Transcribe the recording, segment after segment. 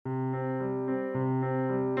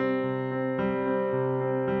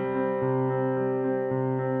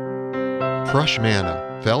Fresh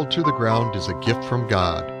manna fell to the ground as a gift from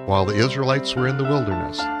God while the Israelites were in the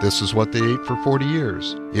wilderness. This is what they ate for 40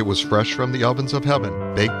 years. It was fresh from the ovens of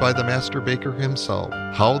heaven, baked by the master baker himself.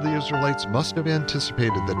 How the Israelites must have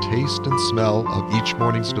anticipated the taste and smell of each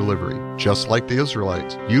morning's delivery. Just like the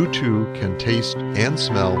Israelites, you too can taste and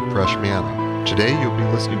smell fresh manna. Today you'll be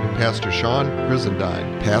listening to Pastor Sean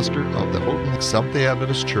Brizendine, pastor of the Houghton Seventh-day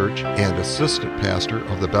Adventist Church and assistant pastor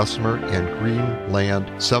of the Bessemer and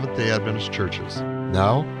Greenland Seventh-day Adventist churches.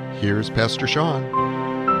 Now, here's Pastor Sean.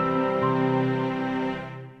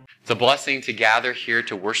 It's a blessing to gather here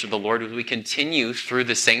to worship the Lord as we continue through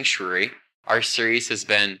the sanctuary. Our series has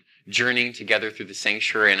been journeying together through the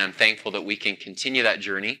sanctuary, and I'm thankful that we can continue that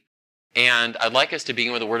journey. And I'd like us to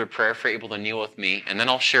begin with a word of prayer if you're able to kneel with me, and then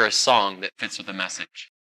I'll share a song that fits with the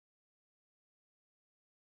message.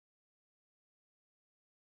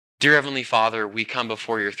 Dear Heavenly Father, we come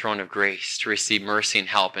before your throne of grace to receive mercy and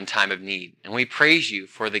help in time of need. And we praise you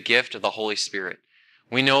for the gift of the Holy Spirit.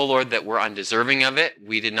 We know, Lord, that we're undeserving of it.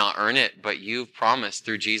 We did not earn it, but you've promised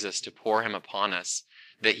through Jesus to pour him upon us,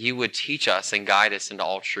 that you would teach us and guide us into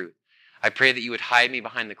all truth. I pray that you would hide me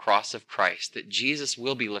behind the cross of Christ, that Jesus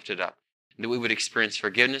will be lifted up, and that we would experience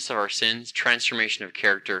forgiveness of our sins, transformation of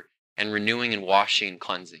character, and renewing and washing and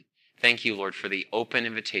cleansing. Thank you, Lord, for the open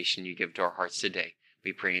invitation you give to our hearts today.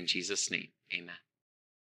 We pray in Jesus' name. Amen.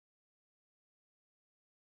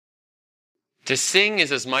 To sing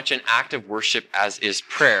is as much an act of worship as is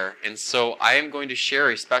prayer, and so I am going to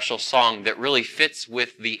share a special song that really fits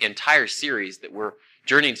with the entire series that we're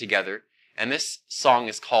journeying together, and this song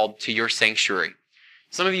is called To Your Sanctuary.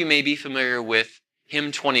 Some of you may be familiar with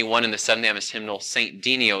hymn 21 in the Seventh-day Adventist hymnal, St.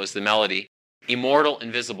 Dino is the melody, Immortal,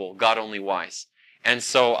 Invisible, God Only Wise. And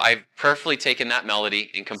so I've prayerfully taken that melody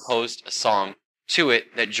and composed a song to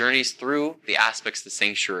it that journeys through the aspects of the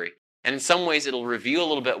sanctuary. And in some ways, it'll reveal a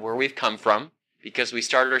little bit where we've come from, because we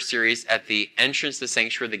started our series at the entrance to the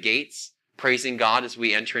sanctuary, the gates, praising God as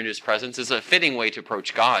we enter into his presence is a fitting way to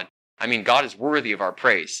approach God. I mean, God is worthy of our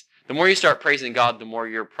praise. The more you start praising God, the more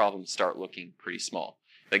your problems start looking pretty small,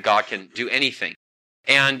 that God can do anything.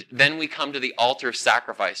 And then we come to the altar of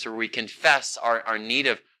sacrifice, where we confess our need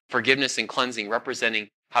of forgiveness and cleansing, representing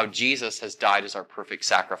how Jesus has died as our perfect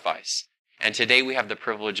sacrifice. And today we have the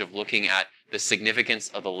privilege of looking at the significance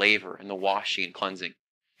of the laver and the washing and cleansing.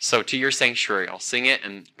 So To Your Sanctuary, I'll sing it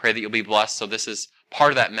and pray that you'll be blessed. So this is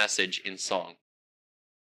part of that message in song.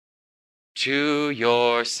 To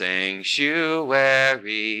your sanctuary,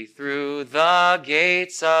 through the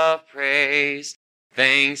gates of praise,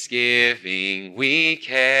 thanksgiving we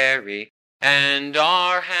carry, and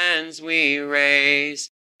our hands we raise.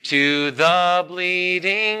 To the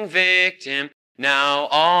bleeding victim, now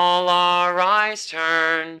all our eyes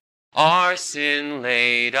turn, our sin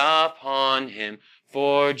laid upon him,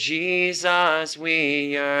 for Jesus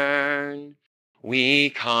we yearn. We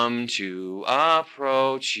come to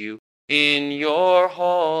approach you in your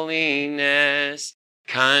holiness,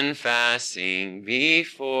 confessing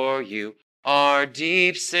before you our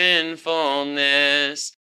deep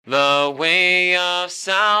sinfulness. The way of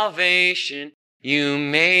salvation you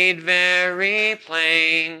made very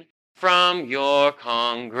plain. From your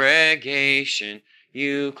congregation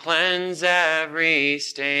you cleanse every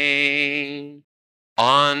stain.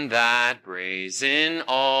 On that brazen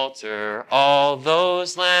altar all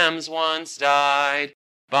those lambs once died.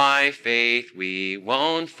 By faith we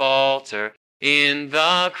won't falter in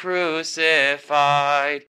the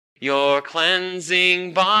crucified. Your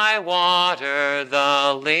cleansing by water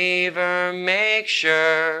the laver make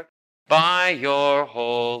sure. By your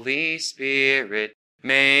Holy Spirit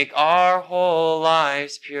make our whole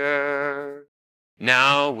lives pure.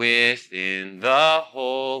 Now within the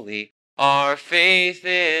holy our faith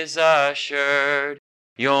is assured.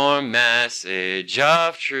 Your message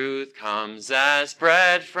of truth comes as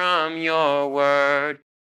bread from your word.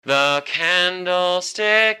 The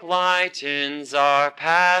candlestick lightens our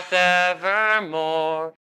path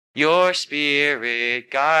evermore. Your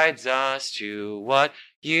Spirit guides us to what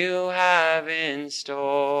you have in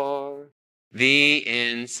store. The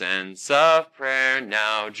incense of prayer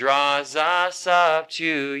now draws us up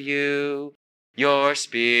to you. Your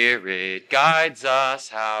Spirit guides us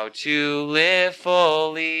how to live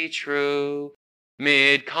fully true.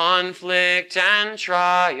 Mid conflict and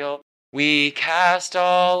trial, we cast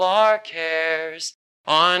all our cares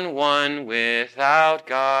on one without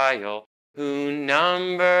guile, who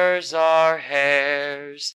numbers our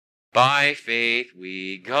hairs. By faith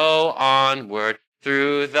we go onward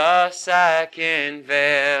through the second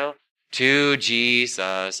veil, to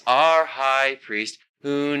Jesus our high priest,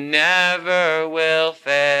 who never will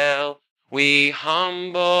fail. We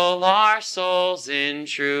humble our souls in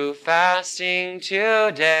true fasting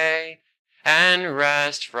today, and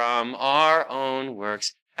rest from our own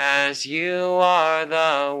works as you are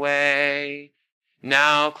the way.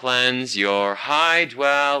 Now cleanse your high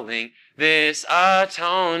dwelling this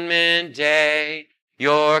atonement day.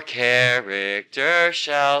 Your character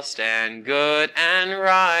shall stand good and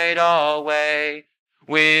right alway.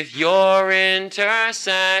 With your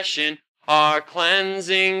intercession our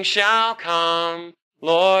cleansing shall come.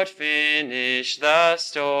 Lord, finish the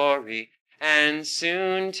story and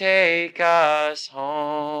soon take us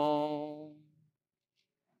home.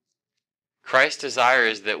 Christ's desire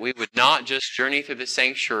is that we would not just journey through the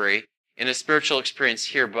sanctuary in a spiritual experience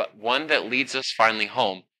here, but one that leads us finally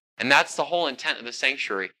home. And that's the whole intent of the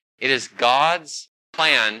sanctuary. It is God's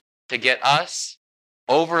plan to get us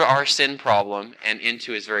over our sin problem and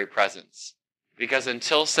into his very presence. Because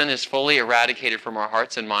until sin is fully eradicated from our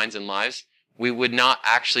hearts and minds and lives, we would not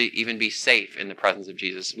actually even be safe in the presence of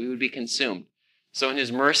Jesus. We would be consumed. So in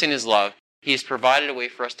his mercy and his love, he has provided a way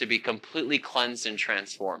for us to be completely cleansed and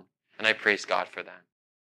transformed. And I praise God for that.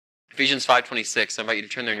 Ephesians 5:26, I invite you to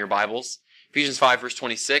turn there in your Bibles. Ephesians 5 verse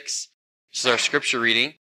 26, this is our scripture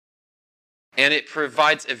reading. And it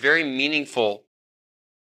provides a very meaningful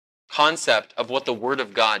concept of what the Word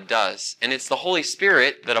of God does. And it's the Holy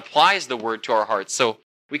Spirit that applies the Word to our hearts. So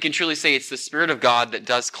we can truly say it's the Spirit of God that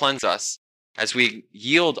does cleanse us as we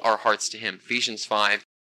yield our hearts to him. Ephesians 5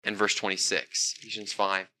 and verse 26. Ephesians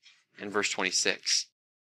 5 and verse 26.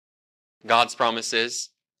 God's promise is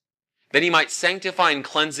that he might sanctify and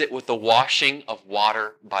cleanse it with the washing of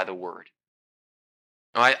water by the Word.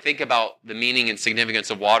 Now, I think about the meaning and significance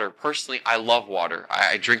of water. Personally, I love water.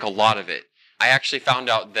 I drink a lot of it. I actually found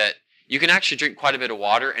out that you can actually drink quite a bit of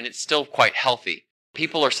water and it's still quite healthy.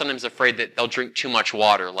 People are sometimes afraid that they'll drink too much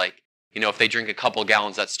water. Like, if they drink a couple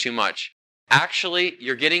gallons, that's too much. Actually,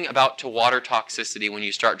 you're getting about to water toxicity when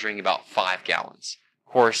you start drinking about 5 gallons.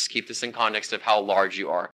 Of course, keep this in context of how large you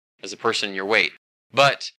are as a person in your weight.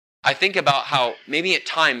 But I think about how maybe at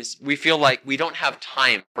times we feel like we don't have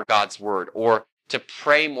time for God's Word or to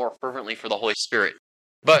pray more fervently for the Holy Spirit.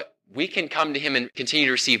 But we can come to him and continue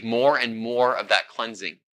to receive more and more of that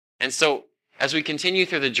cleansing. And so, as we continue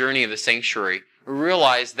through the journey of the sanctuary, we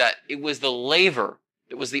realize that it was the laver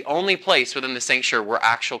that was the only place within the sanctuary where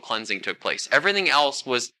actual cleansing took place. Everything else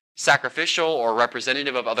was sacrificial or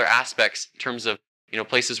representative of other aspects in terms of,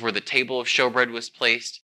 places where the table of showbread was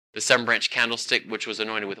placed, the 7-branch candlestick, which was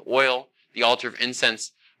anointed with oil, the altar of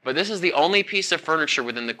incense. But this is the only piece of furniture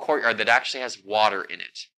within the courtyard that actually has water in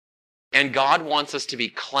it. And God wants us to be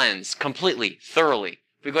cleansed completely, thoroughly.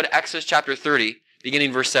 If we go to Exodus chapter 30,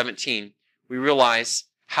 beginning verse 17, we realize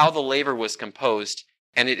how the laver was composed,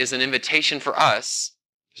 and it is an invitation for us,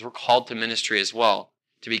 because we're called to ministry as well,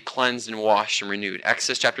 to be cleansed and washed and renewed.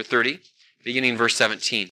 Exodus chapter 30, beginning in verse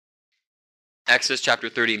 17. Exodus chapter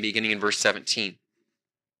 30, beginning in verse 17.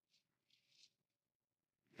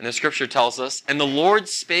 And the scripture tells us, "And the Lord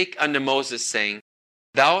spake unto Moses, saying,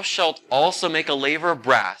 Thou shalt also make a laver of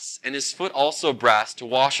brass, and his foot also of brass to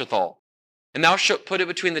wash withal. And thou shalt put it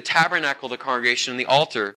between the tabernacle of the congregation and the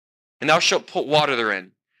altar, and thou shalt put water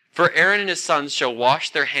therein. For Aaron and his sons shall wash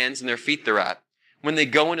their hands and their feet thereat. When they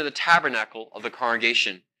go into the tabernacle of the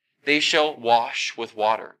congregation, they shall wash with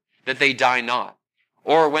water, that they die not.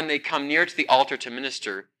 Or when they come near to the altar to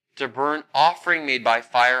minister, to burn offering made by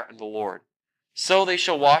fire unto the Lord. So they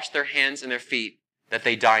shall wash their hands and their feet, that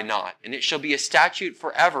they die not. And it shall be a statute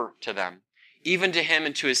forever to them, even to him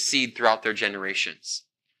and to his seed throughout their generations."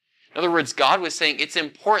 In other words, God was saying it's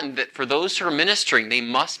important that for those who are ministering, they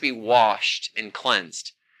must be washed and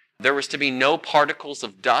cleansed. There was to be no particles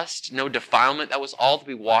of dust, no defilement. That was all to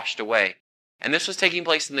be washed away. And this was taking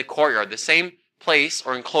place in the courtyard, the same place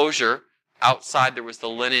or enclosure. Outside there was the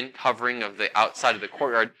linen covering of the outside of the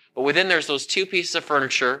courtyard. But within there's those two pieces of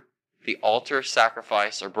furniture, the altar of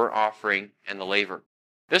sacrifice or burnt offering and the laver.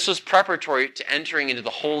 This was preparatory to entering into the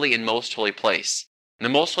holy and most holy place. And the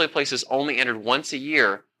most holy place is only entered once a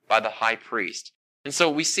year by the high priest. And so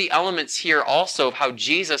we see elements here also of how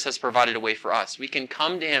Jesus has provided a way for us. We can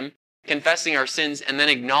come to him confessing our sins and then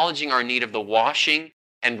acknowledging our need of the washing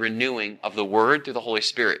and renewing of the Word through the Holy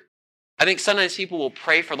Spirit. I think sometimes people will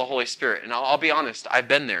pray for the Holy Spirit, and I'll be honest, I've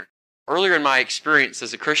been there. Earlier in my experience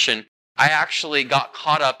as a Christian, I actually got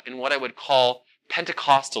caught up in what I would call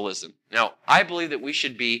Pentecostalism. Now, I believe that we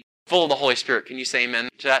should be full of the Holy Spirit. Can you say amen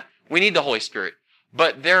to that? We need the Holy Spirit.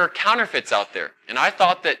 But there are counterfeits out there. And I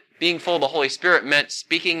thought that being full of the Holy Spirit meant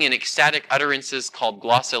speaking in ecstatic utterances called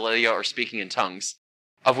glossolalia or speaking in tongues,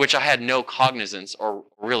 of which I had no cognizance or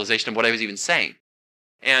realization of what I was even saying.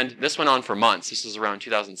 And this went on for months. This was around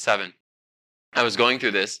 2007. I was going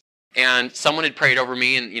through this, and someone had prayed over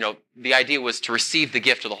me, and, the idea was to receive the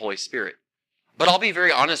gift of the Holy Spirit. But I'll be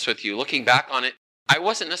very honest with you, looking back on it, I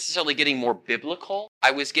wasn't necessarily getting more biblical.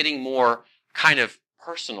 I was getting more kind of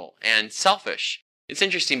personal and selfish. It's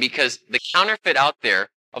interesting because the counterfeit out there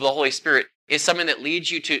of the Holy Spirit is something that leads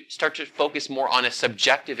you to start to focus more on a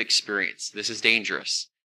subjective experience. This is dangerous.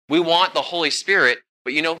 We want the Holy Spirit,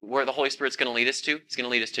 but you know where the Holy Spirit's going to lead us to? It's going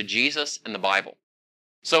to lead us to Jesus and the Bible.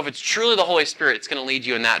 So if it's truly the Holy Spirit, it's going to lead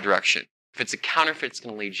you in that direction. If it's a counterfeit, it's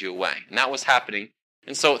going to lead you away. And that was happening.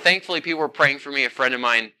 And so thankfully, people were praying for me. A friend of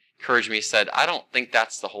mine encouraged me, said, I don't think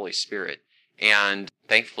that's the Holy Spirit. And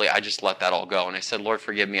thankfully, I just let that all go. And I said, Lord,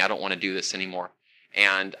 forgive me. I don't want to do this anymore.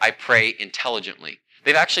 And I pray intelligently.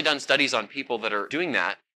 They've actually done studies on people that are doing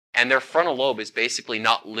that, and their frontal lobe is basically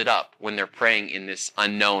not lit up when they're praying in this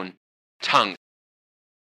unknown tongue.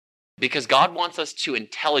 Because God wants us to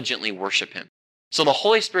intelligently worship Him. So the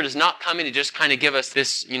Holy Spirit is not coming to just kind of give us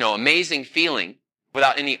this, amazing feeling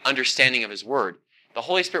without any understanding of His Word. The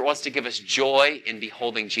Holy Spirit wants to give us joy in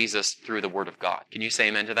beholding Jesus through the Word of God. Can you say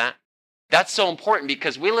amen to that? That's so important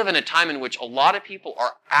because we live in a time in which a lot of people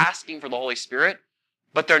are asking for the Holy Spirit,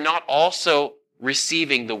 but they're not also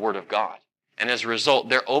receiving the Word of God. And as a result,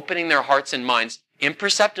 they're opening their hearts and minds,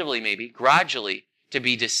 imperceptibly maybe, gradually, to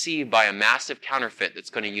be deceived by a massive counterfeit that's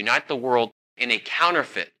going to unite the world in a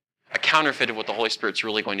counterfeit of what the Holy Spirit's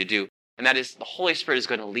really going to do. And that is, the Holy Spirit is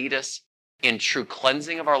going to lead us in true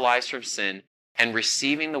cleansing of our lives from sin and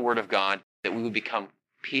receiving the Word of God, that we would become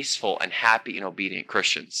peaceful and happy and obedient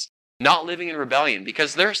Christians. Not living in rebellion,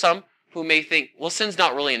 because there are some who may think, well, sin's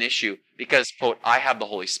not really an issue because, quote, I have the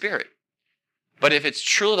Holy Spirit. But if it's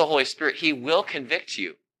truly the Holy Spirit, He will convict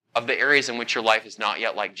you of the areas in which your life is not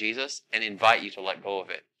yet like Jesus and invite you to let go of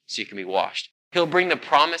it so you can be washed. He'll bring the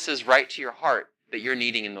promises right to your heart that you're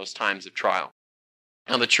needing in those times of trial.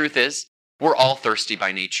 Now, the truth is, we're all thirsty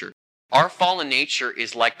by nature. Our fallen nature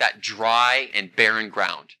is like that dry and barren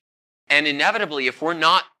ground. And inevitably, if we're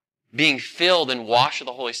not being filled and washed with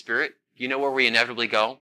the Holy Spirit, you know where we inevitably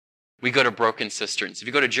go? We go to broken cisterns. If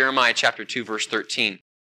you go to Jeremiah chapter 2, verse 13,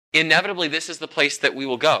 inevitably this is the place that we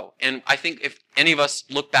will go. And I think if any of us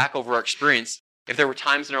look back over our experience, if there were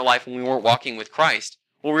times in our life when we weren't walking with Christ,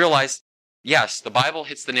 we'll realize, yes, the Bible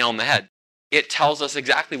hits the nail on the head. It tells us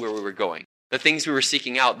exactly where we were going, the things we were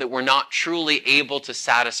seeking out that we're not truly able to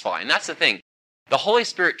satisfy. And that's the thing. The Holy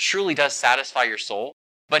Spirit truly does satisfy your soul,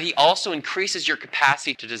 but He also increases your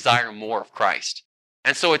capacity to desire more of Christ.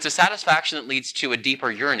 And so it's a satisfaction that leads to a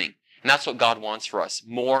deeper yearning. And that's what God wants for us,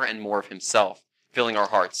 more and more of Himself, filling our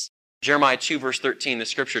hearts. Jeremiah 2, verse 13, the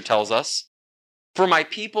scripture tells us, For my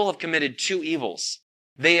people have committed two evils.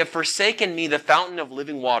 They have forsaken me, the fountain of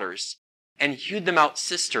living waters, and hewed them out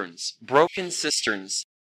cisterns, broken cisterns,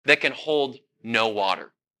 that can hold no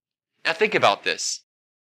water. Now think about this.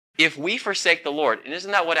 If we forsake the Lord, and isn't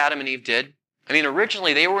that what Adam and Eve did? I mean,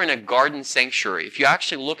 originally they were in a garden sanctuary. If you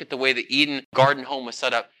actually look at the way the Eden garden home was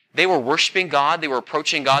set up, they were worshiping God, they were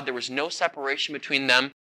approaching God, there was no separation between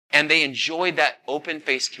them, and they enjoyed that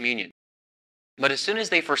open-faced communion. But as soon as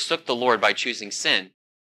they forsook the Lord by choosing sin,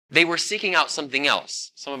 they were seeking out something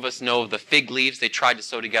else. Some of us know the fig leaves they tried to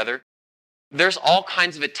sew together. There's all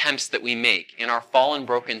kinds of attempts that we make in our fallen,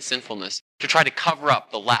 broken sinfulness to try to cover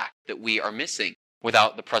up the lack that we are missing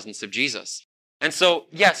without the presence of Jesus. And so,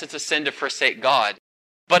 yes, it's a sin to forsake God,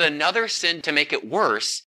 but another sin to make it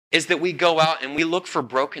worse is that we go out and we look for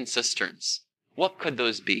broken cisterns. What could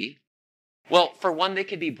those be? Well, for one, they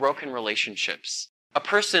could be broken relationships. A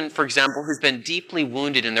person, for example, who's been deeply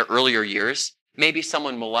wounded in their earlier years, maybe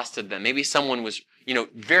someone molested them, maybe someone was,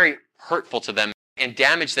 very hurtful to them and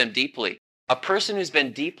damaged them deeply. A person who's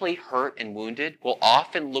been deeply hurt and wounded will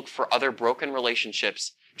often look for other broken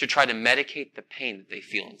relationships to try to medicate the pain that they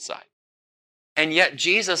feel inside. And yet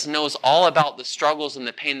Jesus knows all about the struggles and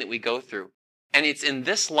the pain that we go through. And it's in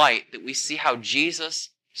this light that we see how Jesus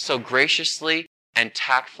so graciously and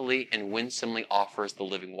tactfully and winsomely offers the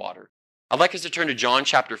living water. I'd like us to turn to John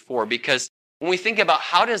chapter 4, because when we think about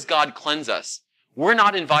how does God cleanse us, we're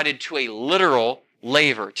not invited to a literal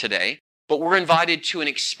laver today, but we're invited to an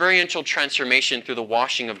experiential transformation through the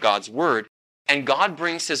washing of God's Word, and God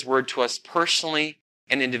brings His Word to us personally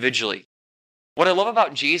and individually. What I love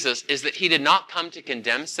about Jesus is that He did not come to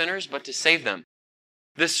condemn sinners, but to save them.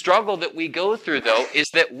 The struggle that we go through, though, is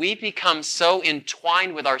that we become so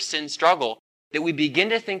entwined with our sin struggle that we begin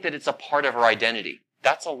to think that it's a part of our identity.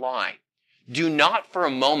 That's a lie. Do not for a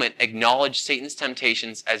moment acknowledge Satan's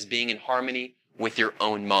temptations as being in harmony with your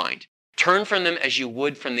own mind. Turn from them as you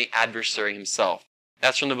would from the adversary himself.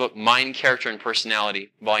 That's from the book Mind, Character, and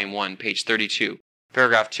Personality, Volume 1, page 32,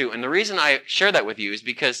 paragraph 2. And the reason I share that with you is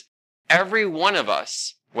because Every one of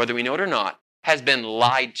us, whether we know it or not, has been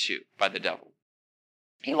lied to by the devil.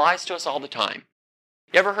 He lies to us all the time.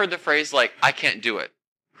 You ever heard the phrase like, I can't do it?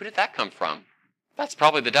 Who did that come from? That's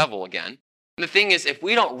probably the devil again. And the thing is, if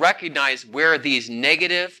we don't recognize where these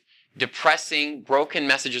negative, depressing, broken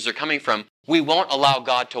messages are coming from, we won't allow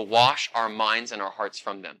God to wash our minds and our hearts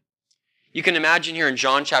from them. You can imagine here in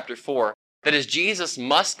John chapter 4 that as Jesus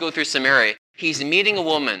must go through Samaria, he's meeting a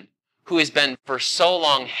woman who has been for so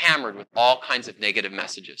long hammered with all kinds of negative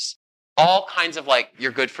messages. All kinds of like,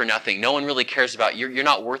 you're good for nothing. No one really cares about you. You're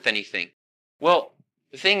not worth anything. Well,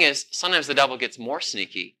 the thing is, sometimes the devil gets more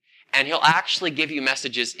sneaky, and he'll actually give you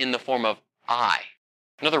messages in the form of I.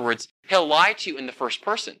 In other words, he'll lie to you in the first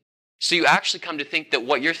person. So you actually come to think that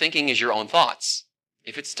what you're thinking is your own thoughts.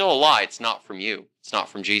 If it's still a lie, it's not from you. It's not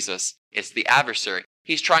from Jesus. It's the adversary.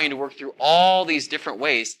 He's trying to work through all these different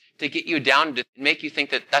ways to get you down, to make you think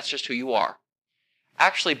that that's just who you are.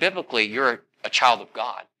 Actually, biblically, you're a child of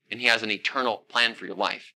God, and he has an eternal plan for your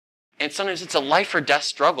life. And sometimes it's a life or death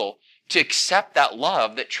struggle to accept that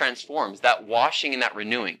love that transforms, that washing and that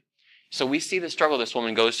renewing. So we see the struggle this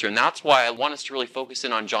woman goes through, and that's why I want us to really focus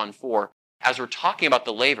in on John 4 as we're talking about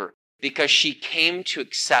the laver, because she came to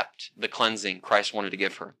accept the cleansing Christ wanted to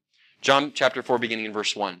give her. John chapter 4, beginning in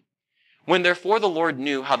verse 1. When therefore the Lord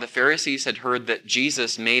knew how the Pharisees had heard that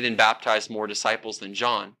Jesus made and baptized more disciples than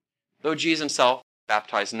John, though Jesus himself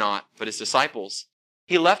baptized not, but his disciples,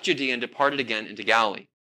 he left Judea and departed again into Galilee.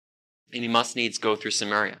 And he must needs go through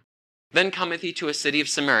Samaria. Then cometh he to a city of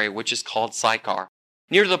Samaria, which is called Sychar,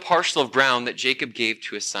 near to the parcel of ground that Jacob gave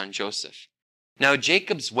to his son Joseph. Now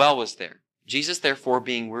Jacob's well was there. Jesus therefore,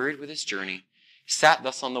 being wearied with his journey, sat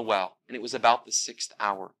thus on the well, and it was about the 6th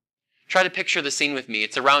hour. Try to picture the scene with me.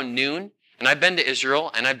 It's around noon, and I've been to Israel,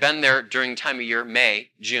 and I've been there during time of year, May,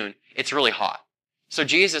 June. It's really hot. So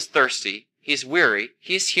Jesus is thirsty. He's weary.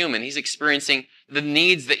 He's human. He's experiencing the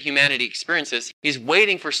needs that humanity experiences. He's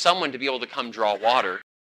waiting for someone to be able to come draw water.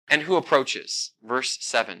 And who approaches? Verse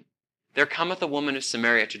 7. There cometh a woman of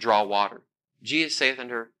Samaria to draw water. Jesus saith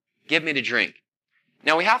unto her, Give me to drink.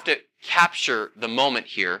 Now we have to capture the moment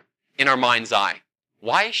here in our mind's eye.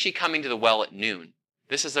 Why is she coming to the well at noon?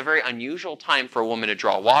 This is a very unusual time for a woman to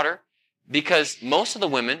draw water, because most of the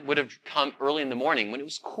women would have come early in the morning when it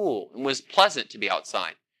was cool and was pleasant to be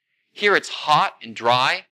outside. Here it's hot and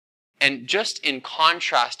dry, and just in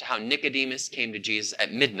contrast to how Nicodemus came to Jesus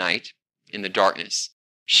at midnight in the darkness,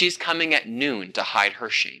 she's coming at noon to hide her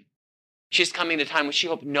shame. She's coming at a time when she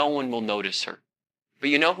hopes no one will notice her. But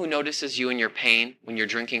you know who notices you in your pain when you're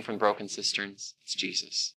drinking from broken cisterns? It's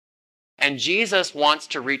Jesus. And Jesus wants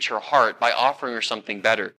to reach her heart by offering her something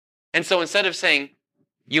better. And so instead of saying,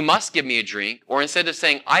 you must give me a drink, or instead of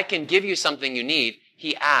saying, I can give you something you need,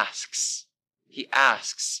 he asks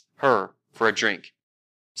her for a drink.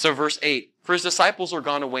 So verse 8, For his disciples were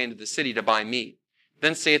gone away into the city to buy meat.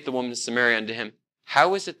 Then saith the woman of Samaria unto him,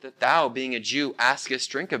 How is it that thou, being a Jew, askest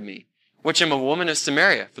drink of me, which am a woman of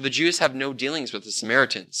Samaria? For the Jews have no dealings with the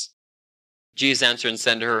Samaritans. Jesus answered and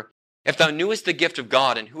said to her, If thou knewest the gift of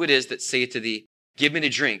God, and who it is that saith to thee, Give me to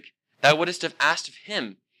drink, thou wouldest have asked of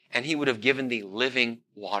him, and he would have given thee living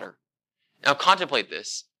water. Now contemplate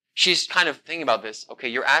this. She's kind of thinking about this. Okay,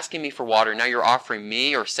 you're asking me for water. Now you're offering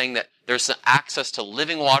me, or saying that there's access to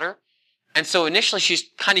living water. And so initially she's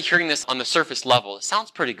kind of hearing this on the surface level. It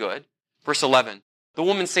sounds pretty good. Verse 11, The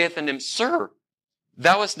woman saith unto him, Sir,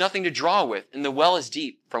 thou hast nothing to draw with, and the well is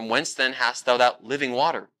deep. From whence then hast thou that living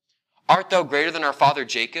water? Art thou greater than our father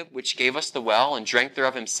Jacob, which gave us the well, and drank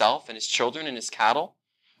thereof himself, and his children, and his cattle?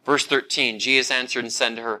 Verse 13, Jesus answered and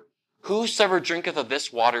said to her, Whosoever drinketh of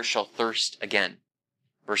this water shall thirst again.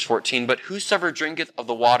 Verse 14, But whosoever drinketh of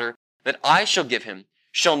the water that I shall give him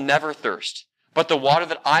shall never thirst. But the water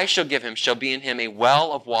that I shall give him shall be in him a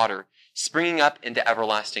well of water, springing up into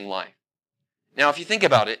everlasting life. Now, if you think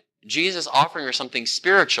about it, Jesus is offering her something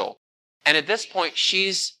spiritual. And at this point,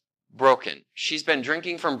 she's broken. She's been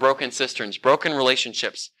drinking from broken cisterns, broken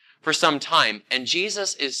relationships for some time. And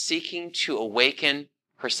Jesus is seeking to awaken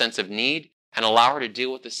her sense of need and allow her to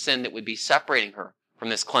deal with the sin that would be separating her from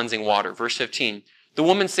this cleansing water. Verse 15, The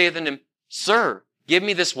woman saith unto him, Sir, give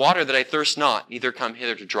me this water that I thirst not, neither come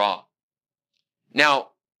hither to draw. Now,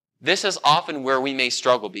 this is often where we may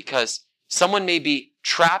struggle, because someone may be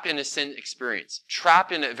trapped in a sin experience,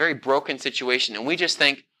 trapped in a very broken situation, and we just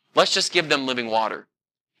think, let's just give them living water,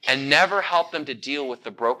 and never help them to deal with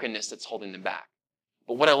the brokenness that's holding them back.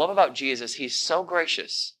 But what I love about Jesus, he's so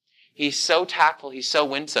gracious, he's so tactful, he's so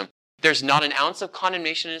winsome. There's not an ounce of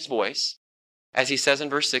condemnation in his voice. As he says in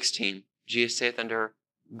verse 16, Jesus saith unto her,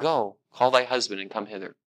 Go, call thy husband and come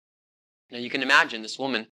hither. Now you can imagine this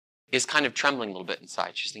woman is kind of trembling a little bit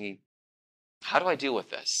inside. She's thinking, how do I deal with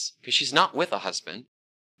this? Because she's not with a husband,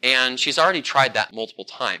 and she's already tried that multiple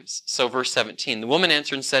times. So verse 17, the woman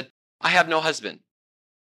answered and said, I have no husband.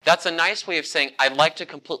 That's a nice way of saying, I'd like to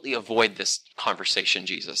completely avoid this conversation,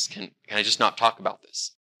 Jesus. Can I just not talk about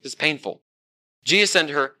this? This is painful. Jesus said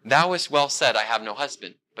to her, thou hast well said, I have no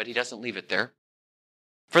husband. But he doesn't leave it there.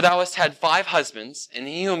 For thou hast had 5 husbands, and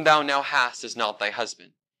he whom thou now hast is not thy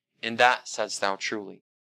husband. And that saidst thou truly.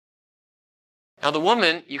 Now the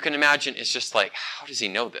woman, you can imagine, is just like, how does he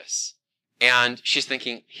know this? And she's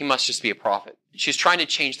thinking, he must just be a prophet. She's trying to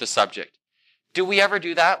change the subject. Do we ever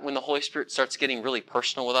do that when the Holy Spirit starts getting really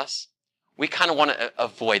personal with us? We kind of want to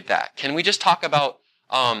avoid that. Can we just talk about,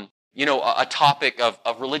 a topic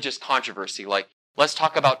of religious controversy? Like, let's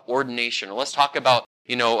talk about ordination, or let's talk about,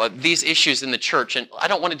 these issues in the church. And I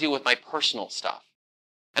don't want to deal with my personal stuff.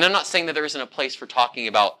 And I'm not saying that there isn't a place for talking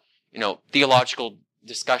about, theological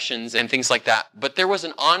discussions and things like that. But there was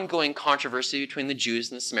an ongoing controversy between the Jews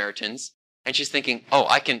and the Samaritans. And she's thinking,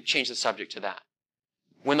 I can change the subject to that.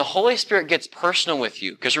 When the Holy Spirit gets personal with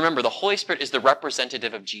you, because remember, the Holy Spirit is the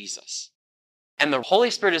representative of Jesus. And the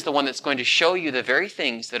Holy Spirit is the one that's going to show you the very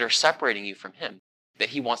things that are separating you from Him, that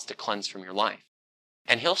He wants to cleanse from your life.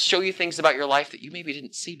 And He'll show you things about your life that you maybe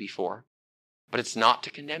didn't see before. But it's not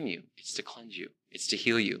to condemn you. It's to cleanse you. It's to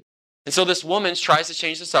heal you. And so this woman tries to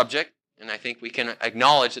change the subject. And I think we can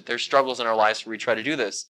acknowledge that there's struggles in our lives where we try to do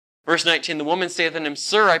this. Verse 19, the woman saith unto him,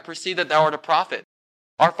 Sir, I perceive that thou art a prophet.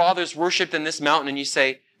 Our fathers worshipped in this mountain, and you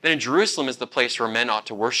say, that in Jerusalem is the place where men ought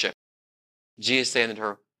to worship. Jesus saith unto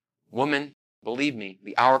her, Woman, believe me,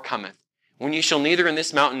 the hour cometh, when ye shall neither in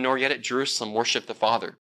this mountain nor yet at Jerusalem worship the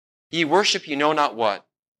Father. Ye worship ye know not what.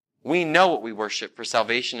 We know what we worship, for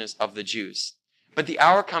salvation is of the Jews. But the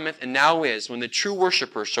hour cometh, and now is, when the true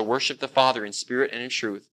worshippers shall worship the Father in spirit and in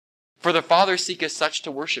truth. For the Father seeketh such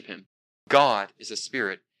to worship Him. God is a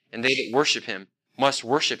spirit, and they that worship Him must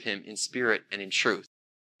worship Him in spirit and in truth.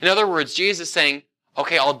 In other words, Jesus is saying,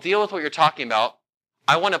 okay, I'll deal with what you're talking about.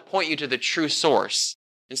 I want to point you to the true source.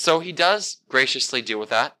 And so He does graciously deal with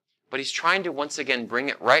that, but He's trying to once again bring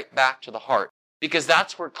it right back to the heart, because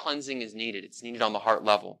that's where cleansing is needed. It's needed on the heart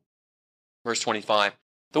level. Verse 25,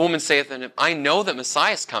 the woman saith unto him, I know that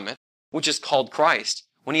Messiah cometh, which is called Christ.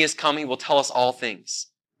 When He is come, He will tell us all things.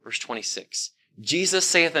 Verse 26, Jesus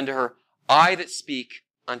saith unto her, I that speak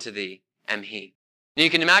unto thee am He. Now you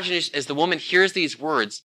can imagine as the woman hears these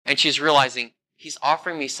words, and she's realizing, He's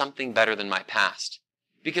offering me something better than my past.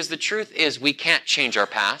 Because the truth is, we can't change our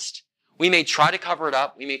past. We may try to cover it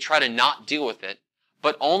up. We may try to not deal with it.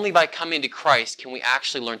 But only by coming to Christ can we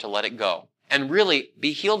actually learn to let it go and really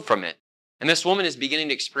be healed from it. And this woman is beginning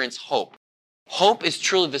to experience hope. Hope is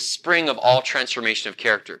truly the spring of all transformation of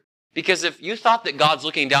character. Because if you thought that God's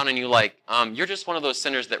looking down on you like, you're just one of those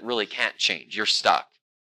sinners that really can't change, you're stuck.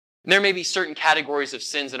 And there may be certain categories of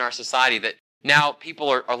sins in our society that now people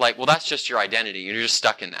are like, well, that's just your identity. You're just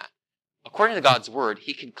stuck in that. According to God's word,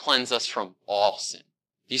 He can cleanse us from all sin.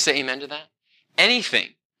 Do you say amen to that? Anything.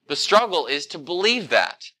 The struggle is to believe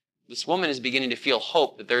that. This woman is beginning to feel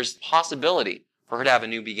hope that there's possibility for her to have a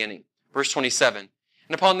new beginning. Verse 27,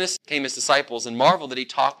 and upon this came His disciples and marveled that He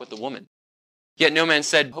talked with the woman. Yet no man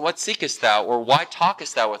said, What seekest thou? Or why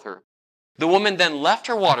talkest thou with her? The woman then left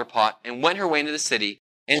her water pot and went her way into the city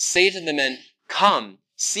and said to the men, Come,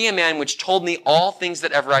 see a man which told me all things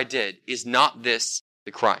that ever I did. Is not this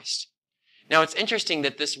the Christ? Now it's interesting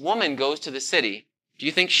that this woman goes to the city. Do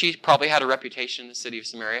you think she probably had a reputation in the city of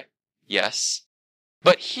Samaria? Yes.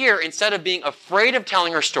 But here, instead of being afraid of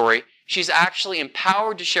telling her story, she's actually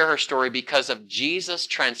empowered to share her story because of Jesus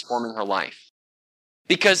transforming her life.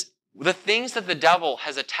 Because the things that the devil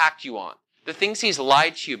has attacked you on, the things he's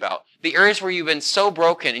lied to you about, the areas where you've been so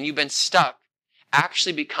broken and you've been stuck,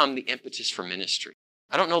 actually become the impetus for ministry.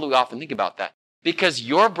 I don't know that we often think about that. Because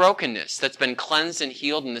your brokenness that's been cleansed and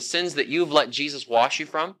healed and the sins that you've let Jesus wash you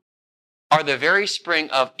from are the very spring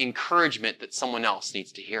of encouragement that someone else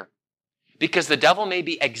needs to hear. Because the devil may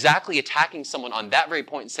be exactly attacking someone on that very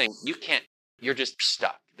point and saying, you can't, you're just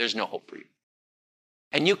stuck. There's no hope for you.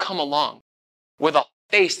 And you come along with a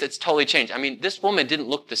face that's totally changed. I mean, this woman didn't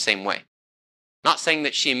look the same way. Not saying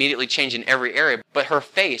that she immediately changed in every area, but her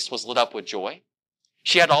face was lit up with joy.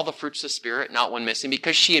 She had all the fruits of the Spirit, not one missing,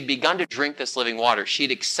 because she had begun to drink this living water. She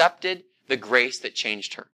had accepted the grace that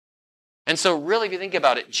changed her. And so really, if you think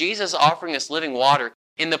about it, Jesus offering this living water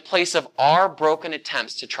in the place of our broken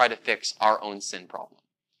attempts to try to fix our own sin problem.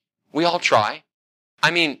 We all try. I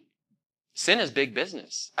mean, sin is big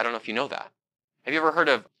business. I don't know if you know that. Have you ever heard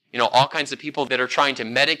of, all kinds of people that are trying to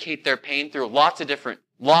medicate their pain through lots of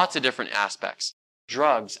different aspects?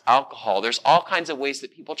 Drugs, alcohol. There's all kinds of ways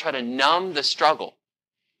that people try to numb the struggle.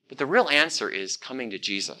 But the real answer is coming to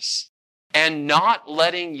Jesus and not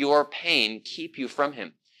letting your pain keep you from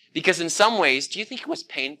him. Because in some ways, do you think it was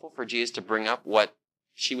painful for Jesus to bring up what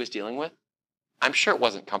she was dealing with? I'm sure it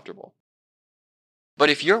wasn't comfortable. But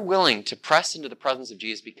if you're willing to press into the presence of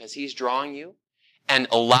Jesus because he's drawing you and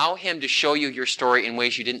allow him to show you your story in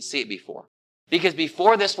ways you didn't see it before. Because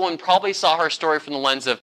before, this woman probably saw her story from the lens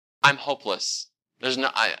of, I'm hopeless. There's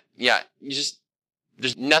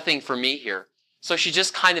nothing for me here. So she's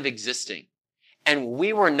just kind of existing. And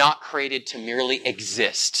we were not created to merely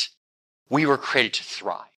exist. We were created to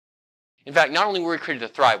thrive. In fact, not only were we created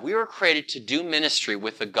to thrive, we were created to do ministry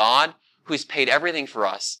with the God who's paid everything for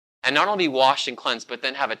us, and not only be washed and cleansed, but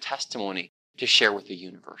then have a testimony to share with the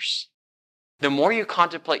universe. The more you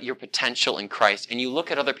contemplate your potential in Christ and you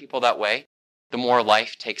look at other people that way, the more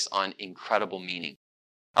life takes on incredible meaning.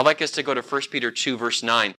 I'd like us to go to 1 Peter 2, verse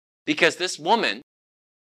 9, because this woman,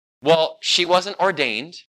 while she wasn't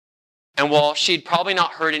ordained, and while she'd probably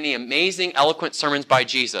not heard any amazing, eloquent sermons by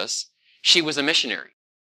Jesus, she was a missionary.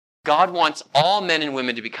 God wants all men and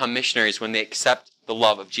women to become missionaries when they accept the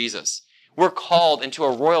love of Jesus. We're called into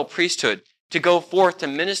a royal priesthood to go forth to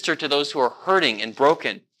minister to those who are hurting and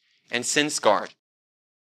broken and sin-scarred.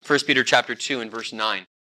 1 Peter chapter 2 and verse 9.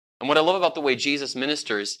 And what I love about the way Jesus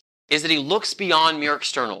ministers is that he looks beyond mere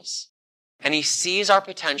externals and he sees our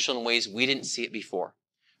potential in ways we didn't see it before.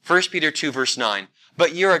 1 Peter 2 verse 9.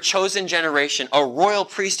 But you're a chosen generation, a royal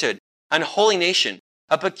priesthood, an holy nation,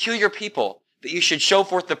 a peculiar people, that you should show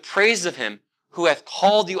forth the praise of him who hath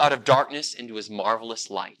called you out of darkness into his marvelous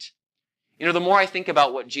light. You know, the more I think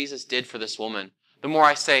about what Jesus did for this woman, the more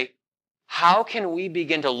I say, how can we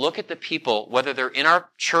begin to look at the people, whether they're in our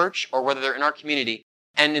church or whether they're in our community,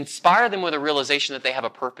 and inspire them with a realization that they have a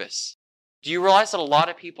purpose? Do you realize that a lot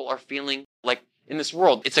of people are feeling like in this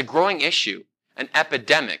world, it's a growing issue, an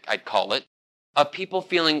epidemic, I'd call it, of people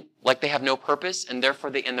feeling like they have no purpose and therefore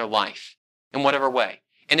they end their life in whatever way.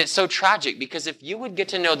 And it's so tragic because if you would get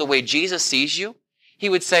to know the way Jesus sees you, he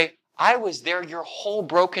would say, I was there your whole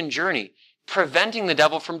broken journey, preventing the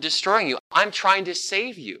devil from destroying you. I'm trying to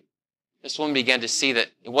save you. This woman began to see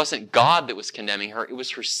that it wasn't God that was condemning her. It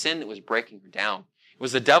was her sin that was breaking her down. It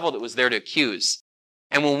was the devil that was there to accuse.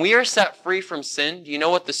 And when we are set free from sin, do you know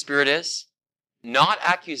what the Spirit is? Not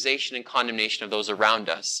accusation and condemnation of those around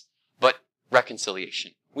us, but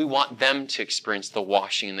reconciliation. We want them to experience the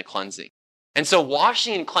washing and the cleansing. And so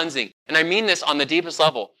washing and cleansing, and I mean this on the deepest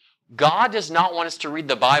level, God does not want us to read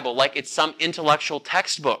the Bible like it's some intellectual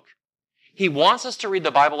textbook. He wants us to read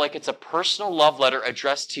the Bible like it's a personal love letter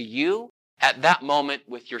addressed to you at that moment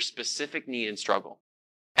with your specific need and struggle.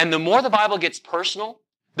 And the more the Bible gets personal,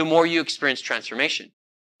 the more you experience transformation.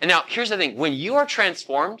 And now, here's the thing. When you are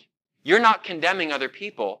transformed, you're not condemning other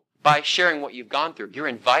people by sharing what you've gone through. You're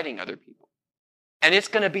inviting other people. And it's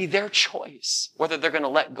going to be their choice whether they're going to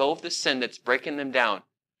let go of the sin that's breaking them down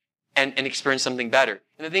and experience something better.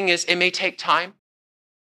 And the thing is, it may take time.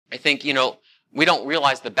 I think, we don't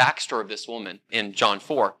realize the backstory of this woman in John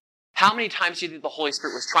 4. How many times do you think the Holy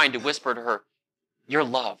Spirit was trying to whisper to her, you're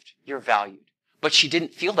loved, you're valued? But she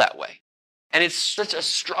didn't feel that way. And it's such a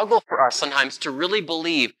struggle for us sometimes to really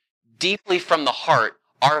believe deeply from the heart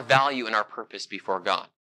our value and our purpose before God.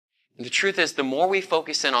 And the truth is, the more we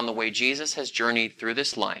focus in on the way Jesus has journeyed through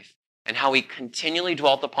this life and how he continually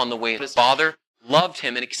dwelt upon the way his Father loved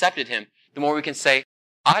him and accepted him, the more we can say,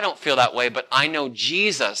 I don't feel that way, but I know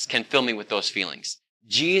Jesus can fill me with those feelings.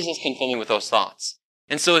 Jesus can fill me with those thoughts.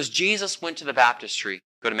 And so as Jesus went to the baptistry,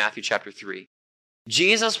 go to Matthew chapter 3,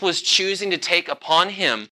 Jesus was choosing to take upon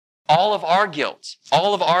him all of our guilt,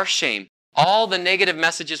 all of our shame, all the negative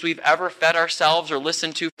messages we've ever fed ourselves or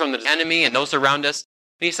listened to from the enemy and those around us.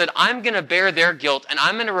 And he said, I'm going to bear their guilt and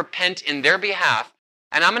I'm going to repent in their behalf.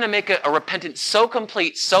 And I'm going to make a repentance so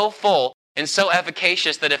complete, so full, and so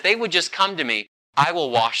efficacious that if they would just come to me, I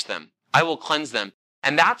will wash them. I will cleanse them.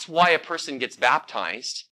 And that's why a person gets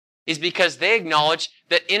baptized, is because they acknowledge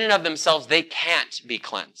that in and of themselves, they can't be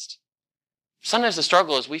cleansed. Sometimes the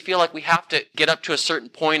struggle is we feel like we have to get up to a certain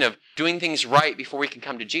point of doing things right before we can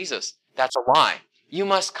come to Jesus. That's a lie. You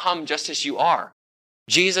must come just as you are.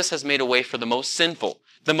 Jesus has made a way for the most sinful,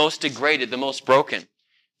 the most degraded, the most broken,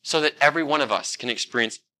 so that every one of us can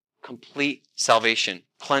experience complete salvation,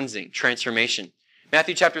 cleansing, transformation.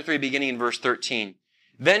 Matthew chapter 3, beginning in verse 13.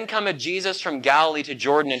 Then cometh Jesus from Galilee to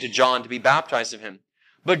Jordan unto John to be baptized of him.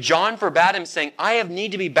 But John forbade him, saying, I have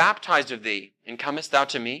need to be baptized of thee, and comest thou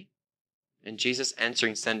to me? And Jesus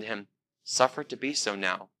answering said to him, Suffer it to be so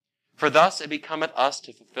now. For thus it becometh us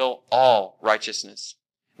to fulfill all righteousness.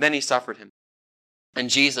 Then he suffered him. And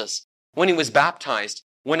Jesus, when he was baptized,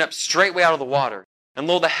 went up straightway out of the water. And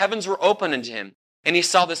lo, the heavens were opened unto him. And he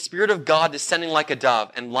saw the Spirit of God descending like a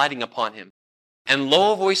dove and lighting upon him. And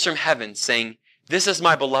lo, a voice from heaven saying, "This is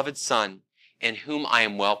my beloved Son, in whom I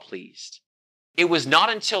am well pleased." It was not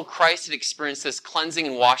until Christ had experienced this cleansing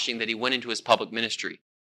and washing that he went into his public ministry.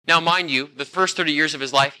 Now, mind you, the first 30 years of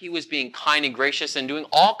his life, he was being kind and gracious and doing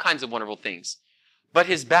all kinds of wonderful things. But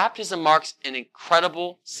his baptism marks an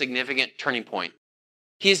incredible, significant turning point.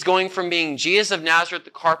 He's going from being Jesus of Nazareth,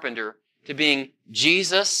 the carpenter, to being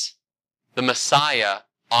Jesus, the Messiah,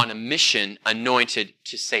 on a mission anointed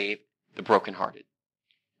to save the brokenhearted.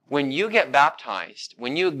 When you get baptized,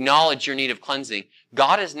 when you acknowledge your need of cleansing,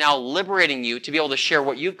 God is now liberating you to be able to share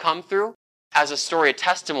what you've come through as a story, a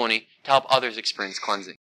testimony to help others experience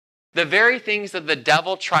cleansing. The very things that the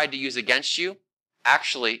devil tried to use against you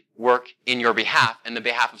actually work in your behalf, in the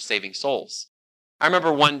behalf of saving souls. I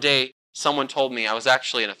remember one day someone told me, I was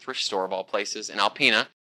actually in a thrift store of all places in Alpena,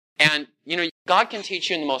 and God can teach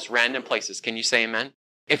you in the most random places. Can you say amen?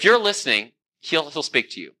 If you're listening, he'll speak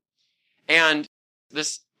to you. And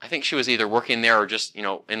this, I think she was either working there or just,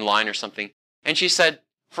 in line or something. And she said,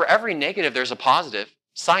 for every negative, there's a positive.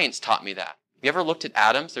 Science taught me that. You ever looked at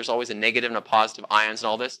atoms? There's always a negative and a positive ions and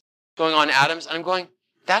all this going on in atoms. And I'm going,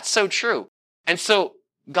 that's so true. And so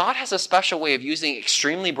God has a special way of using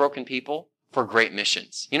extremely broken people for great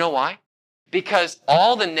missions. You know why? Because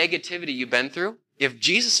all the negativity you've been through, if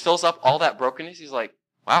Jesus fills up all that brokenness, he's like,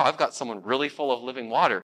 wow, I've got someone really full of living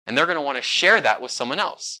water. And they're going to want to share that with someone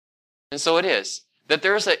else. And so it is that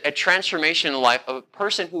there's a transformation in the life of a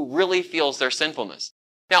person who really feels their sinfulness.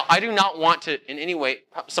 Now, I do not want to in any way,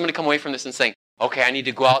 somebody come away from this and saying, okay, I need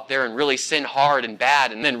to go out there and really sin hard and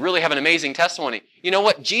bad and then really have an amazing testimony. You know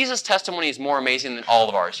what? Jesus' testimony is more amazing than all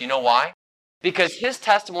of ours. You know why? Because his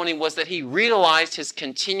testimony was that he realized his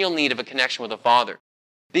continual need of a connection with the Father.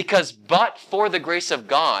 Because but for the grace of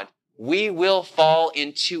God, we will fall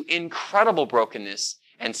into incredible brokenness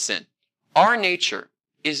and sin. Our nature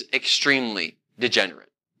is extremely degenerate.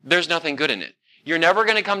 There's nothing good in it. You're never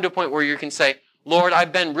going to come to a point where you can say, Lord,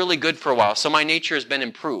 I've been really good for a while, so my nature has been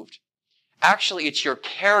improved. Actually, it's your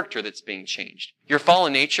character that's being changed. Your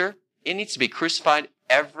fallen nature, it needs to be crucified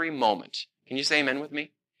every moment. Can you say amen with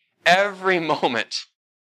me? Every moment.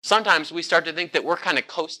 Sometimes we start to think that we're kind of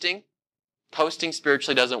coasting. Coasting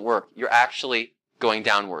spiritually doesn't work. You're actually going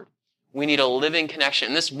downward. We need a living connection.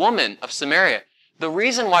 And this woman of Samaria, the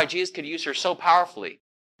reason why Jesus could use her so powerfully,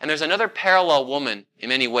 and there's another parallel woman in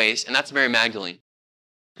many ways, and that's Mary Magdalene.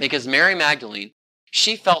 Because Mary Magdalene,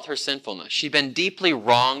 she felt her sinfulness. She'd been deeply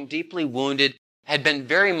wronged, deeply wounded, had been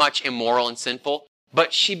very much immoral and sinful,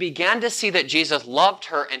 but she began to see that Jesus loved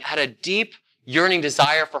her and had a deep yearning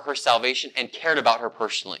desire for her salvation and cared about her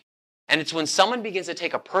personally. And it's when someone begins to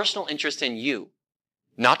take a personal interest in you,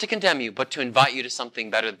 not to condemn you, but to invite you to something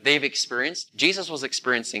better that they've experienced. Jesus was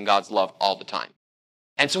experiencing God's love all the time.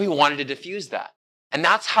 And so he wanted to diffuse that. And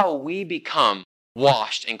that's how we become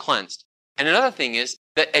washed and cleansed. And another thing is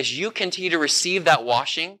that as you continue to receive that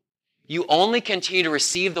washing, you only continue to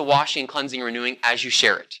receive the washing, cleansing, renewing as you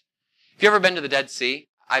share it. If you've ever been to the Dead Sea,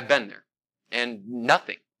 I've been there. And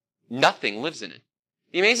nothing lives in it.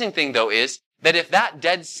 The amazing thing, though, is that if that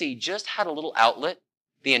Dead Sea just had a little outlet,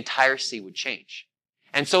 the entire sea would change.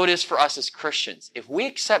 And so it is for us as Christians. If we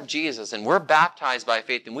accept Jesus and we're baptized by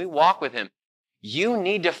faith and we walk with him, you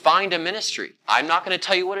need to find a ministry. I'm not going to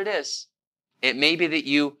tell you what it is. It may be that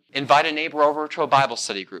you invite a neighbor over to a Bible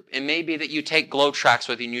study group. It may be that you take glow tracts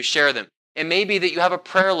with you and you share them. It may be that you have a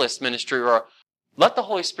prayer list ministry, or let the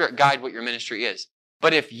Holy Spirit guide what your ministry is.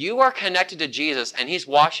 But if you are connected to Jesus and he's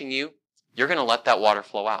washing you, you're going to let that water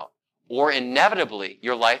flow out. Or inevitably,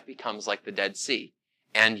 your life becomes like the Dead Sea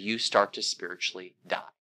and you start to spiritually die.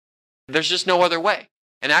 There's just no other way.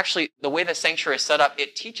 And actually, the way the sanctuary is set up,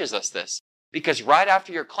 it teaches us this. Because right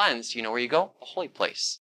after you're cleansed, you know where you go? The holy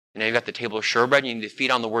place. You've got the table of showbread. You need to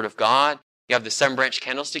feed on the Word of God. You have the 7-branch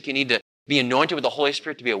candlestick. You need to be anointed with the Holy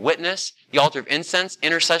Spirit to be a witness. The altar of incense,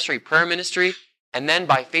 intercessory prayer ministry. And then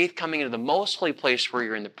by faith coming into the most holy place where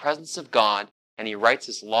you're in the presence of God and he writes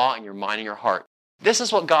his law in your mind and your heart. This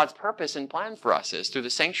is what God's purpose and plan for us is through the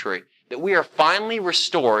sanctuary. That we are finally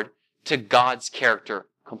restored to God's character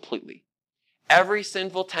completely. Every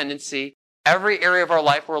sinful tendency, every area of our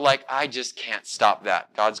life we're like, I just can't stop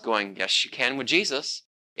that. God's going, yes, you can with Jesus.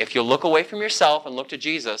 If you look away from yourself and look to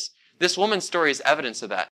Jesus, this woman's story is evidence of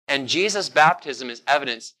that. And Jesus' baptism is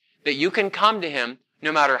evidence that you can come to him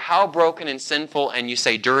no matter how broken and sinful and you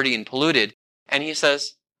say dirty and polluted. And he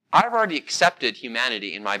says, I've already accepted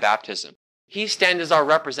humanity in my baptism. He stands as our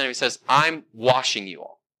representative. He says, I'm washing you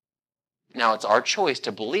all. Now it's our choice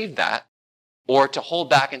to believe that or to hold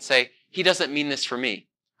back and say, he doesn't mean this for me.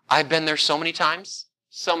 I've been there so many times.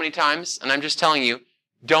 so many times, and I'm just telling you,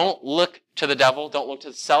 don't look to the devil, don't look to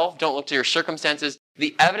the self, don't look to your circumstances.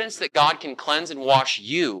 The evidence that God can cleanse and wash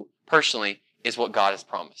you personally is what God has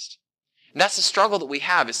promised. And that's the struggle that we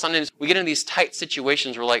have, is sometimes we get in these tight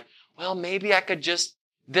situations where we're like, well, maybe I could just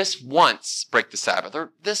this once break the Sabbath,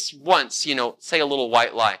 or this once, say a little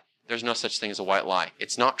white lie. There's no such thing as a white lie.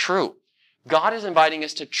 It's not true. God is inviting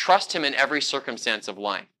us to trust him in every circumstance of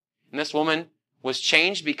life. And this woman was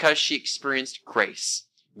changed because she experienced grace.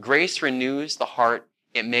 Grace renews the heart.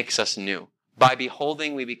 It makes us new. By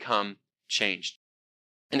beholding, we become changed.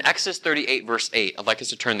 In Exodus 38, verse 8, I'd like us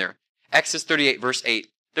to turn there. Exodus 38, verse 8.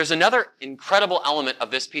 There's another incredible element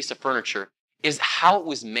of this piece of furniture, is how it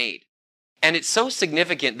was made. And it's so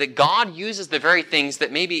significant that God uses the very things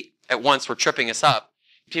that maybe at once were tripping us up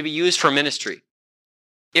to be used for ministry.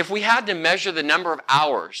 If we had to measure the number of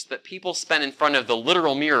hours that people spend in front of the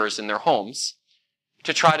literal mirrors in their homes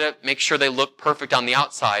to try to make sure they look perfect on the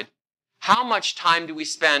outside, how much time do we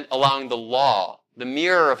spend allowing the law, the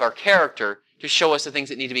mirror of our character, to show us the things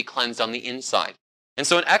that need to be cleansed on the inside? And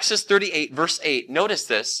so in Exodus 38, verse 8, notice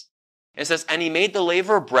this. It says, "And he made the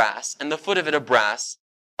laver of brass, and the foot of it of brass,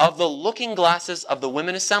 of the looking glasses of the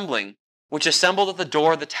women assembling, which assembled at the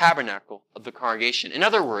door of the tabernacle of the congregation." In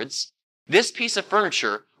other words, this piece of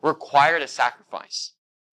furniture required a sacrifice.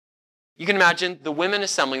 You can imagine the women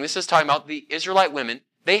assembling. This is talking about the Israelite women.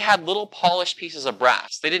 They had little polished pieces of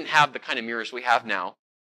brass. They didn't have the kind of mirrors we have now,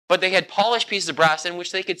 but they had polished pieces of brass in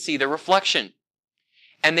which they could see their reflection.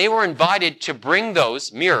 And they were invited to bring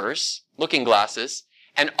those mirrors, looking glasses,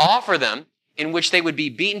 and offer them, in which they would be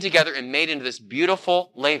beaten together and made into this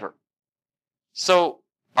beautiful laver. So,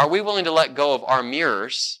 are we willing to let go of our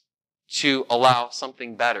mirrors to allow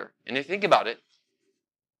something better? And if you think about it,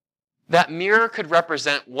 that mirror could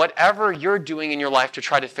represent whatever you're doing in your life to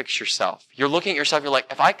try to fix yourself. You're looking at yourself, you're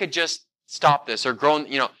like, if I could just stop this, or grow,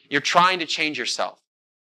 you're trying to change yourself.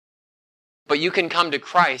 But you can come to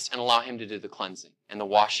Christ and allow him to do the cleansing and the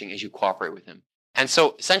washing as you cooperate with him. And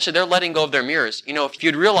so, essentially, they're letting go of their mirrors. If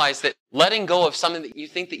you'd realize that letting go of something that you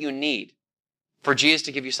think that you need for Jesus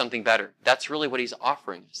to give you something better, that's really what he's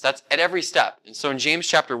offering us. That's at every step. And so in James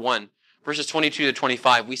chapter 1, verses 22 to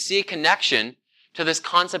 25, we see a connection to this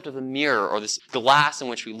concept of the mirror, or this glass in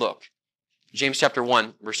which we look. James chapter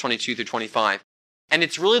 1, verse 22 through 25. And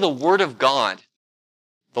it's really the Word of God,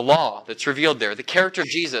 the law that's revealed there, the character of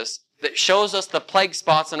Jesus, that shows us the plague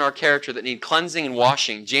spots in our character that need cleansing and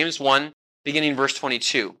washing. James 1, beginning verse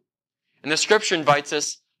 22. And the scripture invites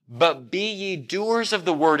us, "But be ye doers of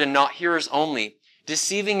the word and not hearers only,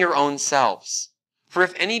 deceiving your own selves. For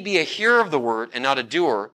if any be a hearer of the word and not a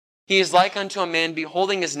doer, he is like unto a man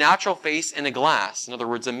beholding his natural face in a glass," in other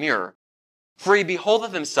words, a mirror. "For he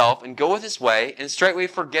beholdeth himself and goeth his way, and straightway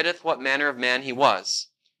forgetteth what manner of man he was."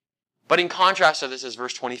 But in contrast to this is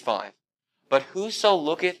verse 25. "But whoso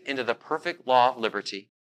looketh into the perfect law of liberty,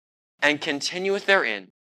 and continueth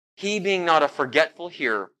therein, he being not a forgetful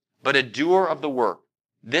hearer, but a doer of the work,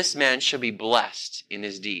 this man shall be blessed in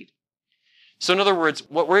his deed." So in other words,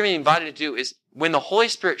 what we're being invited to do is, when the Holy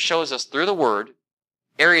Spirit shows us through the Word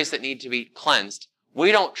areas that need to be cleansed,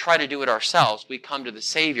 we don't try to do it ourselves. We come to the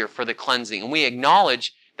Savior for the cleansing, and we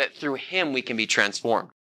acknowledge that through him we can be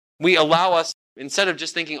transformed. We allow us, instead of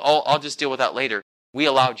just thinking, "Oh, I'll just deal with that later," we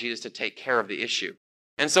allow Jesus to take care of the issue.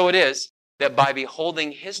 And so it is that by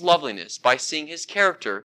beholding his loveliness, by seeing his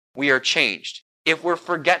character, we are changed. If we're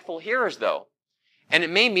forgetful hearers, though, and it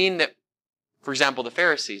may mean that, for example, the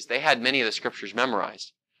Pharisees, they had many of the scriptures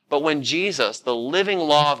memorized. But when Jesus, the living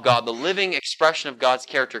law of God, the living expression of God's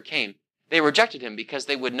character came, they rejected him because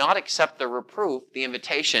they would not accept the reproof, the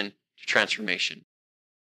invitation to transformation.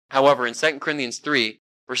 However, in 2 Corinthians 3,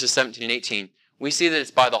 verses 17 and 18, we see that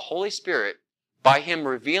it's by the Holy Spirit, by him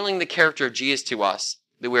revealing the character of Jesus to us,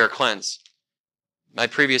 that we are cleansed. My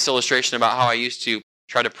previous illustration about how I used to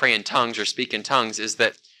try to pray in tongues or speak in tongues is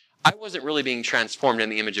that I wasn't really being transformed in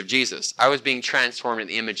the image of Jesus. I was being transformed in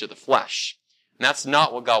the image of the flesh. And that's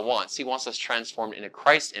not what God wants. He wants us transformed in a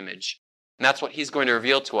Christ image. And that's what he's going to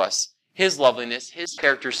reveal to us, his loveliness, his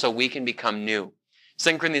character, so we can become new.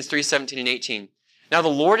 2 Corinthians 3, 17 and 18. "Now the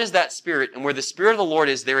Lord is that Spirit, and where the Spirit of the Lord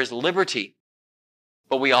is, there is liberty.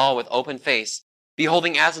 But we all, with open face,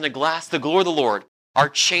 beholding as in a glass the glory of the Lord, are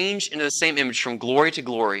changed into the same image from glory to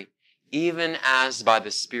glory, even as by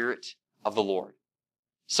the Spirit of the Lord."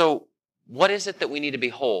 So, what is it that we need to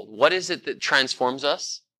behold? What is it that transforms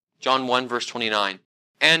us? John 1, verse 29.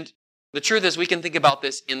 And the truth is, we can think about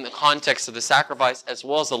this in the context of the sacrifice as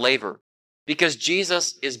well as the laver, because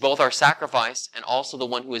Jesus is both our sacrifice and also the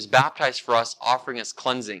one who is baptized for us, offering us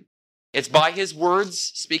cleansing. It's by his words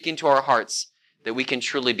speaking to our hearts that we can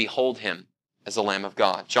truly behold him. as the Lamb of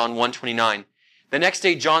God. John 1:29. The next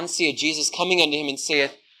day John seeth Jesus coming unto him, and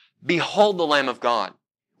saith, Behold the Lamb of God,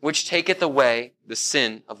 which taketh away the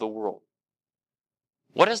sin of the world.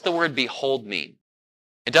 What does the word behold mean?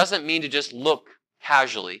 It doesn't mean to just look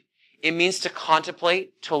casually. It means to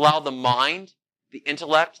contemplate, to allow the mind, the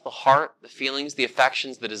intellect, the heart, the feelings, the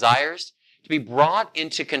affections, the desires, to be brought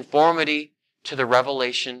into conformity to the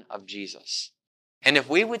revelation of Jesus. And if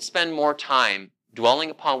we would spend more time dwelling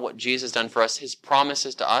upon what Jesus has done for us, his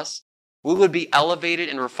promises to us, we would be elevated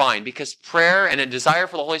and refined, because prayer and a desire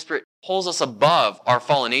for the Holy Spirit pulls us above our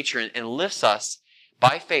fallen nature and lifts us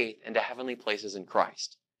by faith into heavenly places in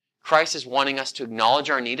Christ. Christ is wanting us to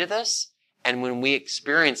acknowledge our need of this, and when we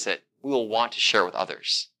experience it, we will want to share with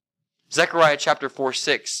others. Zechariah chapter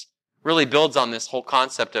 4:6 really builds on this whole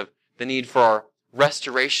concept of the need for our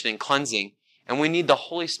restoration and cleansing, and we need the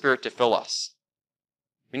Holy Spirit to fill us.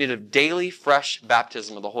 We need a daily, fresh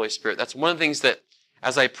baptism of the Holy Spirit. That's one of the things that,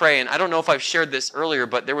 as I pray, and I don't know if I've shared this earlier,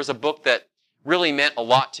 but there was a book that really meant a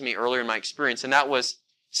lot to me earlier in my experience, and that was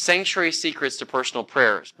Sanctuary Secrets to Personal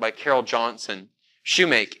Prayer by Carol Johnson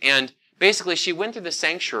Shoemake. And basically, she went through the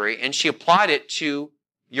sanctuary and she applied it to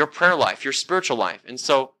your prayer life, your spiritual life. And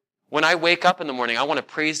so when I wake up in the morning, I want to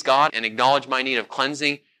praise God and acknowledge my need of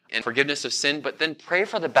cleansing and forgiveness of sin, but then pray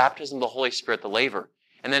for the baptism of the Holy Spirit, the laver.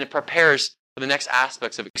 And then it prepares for the next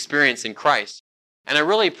aspects of experience in Christ. And I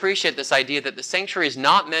really appreciate this idea that the sanctuary is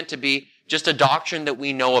not meant to be just a doctrine that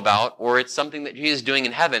we know about, or it's something that Jesus is doing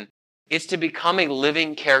in heaven. It's to become a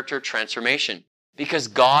living character transformation, because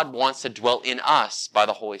God wants to dwell in us by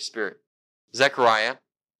the Holy Spirit. Zechariah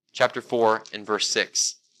chapter 4 and verse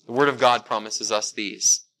 6. The Word of God promises us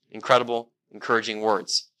these incredible, encouraging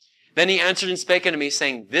words. Then he answered and spake unto me,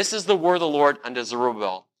 saying, This is the word of the Lord unto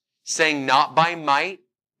Zerubbabel, saying, Not by might,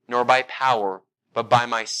 nor by power, but by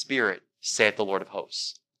my Spirit, saith the Lord of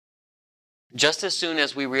hosts. Just as soon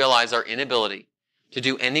as we realize our inability to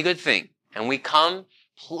do any good thing, and we come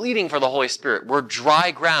pleading for the Holy Spirit, we're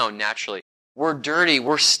dry ground naturally. We're dirty.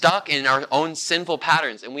 We're stuck in our own sinful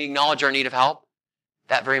patterns, and we acknowledge our need of help.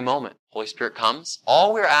 That very moment, Holy Spirit comes.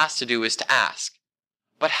 All we're asked to do is to ask.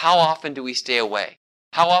 But how often do we stay away?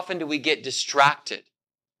 How often do we get distracted?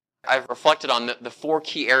 I've reflected on the 4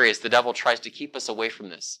 key areas the devil tries to keep us away from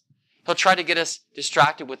this. He'll try to get us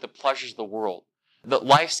distracted with the pleasures of the world,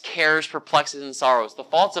 life's cares, perplexities, and sorrows, the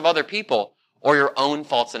faults of other people, or your own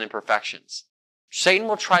faults and imperfections. Satan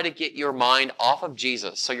will try to get your mind off of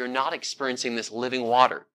Jesus so you're not experiencing this living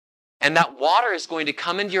water. And that water is going to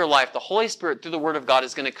come into your life. The Holy Spirit, through the Word of God,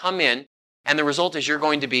 is going to come in, and the result is you're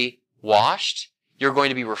going to be washed, you're going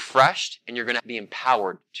to be refreshed, and you're going to be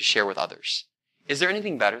empowered to share with others. Is there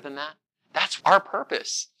anything better than that? That's our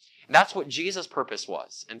purpose. That's what Jesus' purpose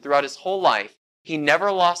was. And throughout his whole life, he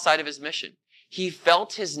never lost sight of his mission. He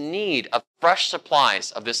felt his need of fresh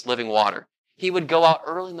supplies of this living water. He would go out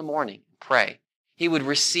early in the morning and pray. He would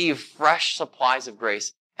receive fresh supplies of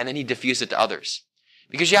grace, and then he'd diffuse it to others.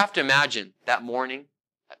 Because you have to imagine that morning,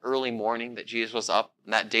 that early morning that Jesus was up,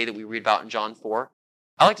 and that day that we read about in John 4.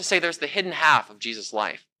 I like to say there's the hidden half of Jesus'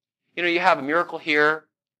 life. You know, you have a miracle here,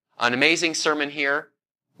 an amazing sermon here,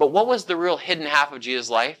 but what was the real hidden half of Jesus'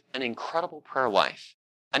 life? An incredible prayer life,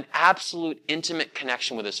 an absolute intimate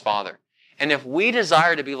connection with his Father. And if we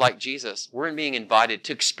desire to be like Jesus, we're being invited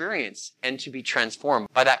to experience and to be transformed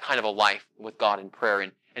by that kind of a life with God in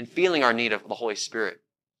prayer and feeling our need of the Holy Spirit.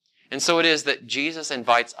 And so it is that Jesus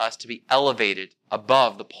invites us to be elevated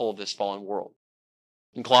above the pull of this fallen world.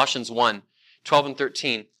 In Colossians 1, 12 and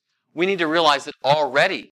 13, we need to realize that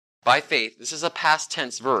already, by faith, this is a past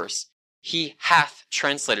tense verse, he hath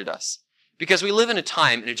translated us. Because we live in a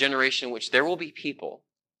time, in a generation in which there will be people,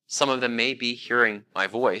 some of them may be hearing my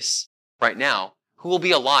voice right now, who will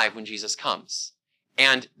be alive when Jesus comes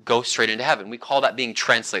and go straight into heaven. We call that being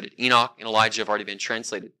translated. Enoch and Elijah have already been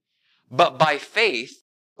translated. But by faith,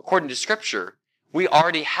 according to Scripture, we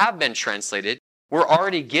already have been translated. We're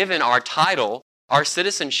already given our title, our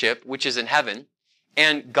citizenship, which is in heaven,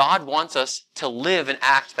 and God wants us to live and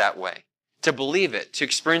act that way, to believe it, to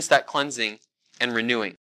experience that cleansing and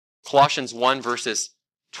renewing. Colossians 1 verses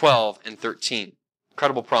 12 and 13.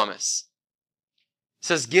 Incredible promise. It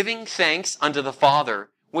says, giving thanks unto the Father,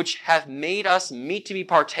 which hath made us meet to be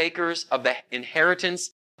partakers of the inheritance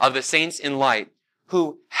of the saints in light,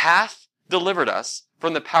 who hath delivered us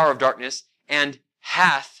from the power of darkness and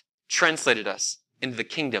hath translated us into the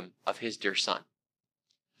kingdom of his dear Son.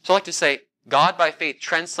 So I like to say, God by faith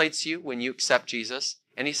translates you when you accept Jesus,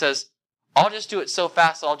 and he says, I'll just do it so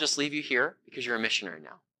fast I'll just leave you here because you're a missionary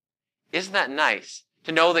now. Isn't that nice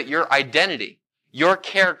to know that your identity, your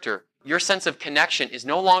character, Your sense of connection is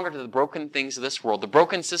no longer to the broken things of this world, the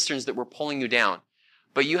broken cisterns that were pulling you down,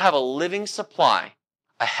 but you have a living supply,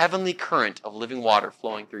 a heavenly current of living water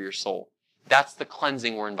flowing through your soul. That's the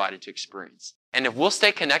cleansing we're invited to experience. And if we'll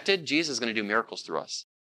stay connected, Jesus is going to do miracles through us.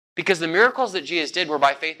 Because the miracles that Jesus did were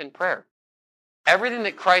by faith and prayer. Everything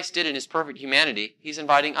that Christ did in his perfect humanity, he's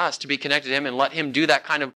inviting us to be connected to him and let him do that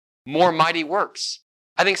kind of more mighty works.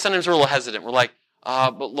 I think sometimes we're a little hesitant. We're like,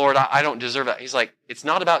 but Lord, I don't deserve that. He's like, it's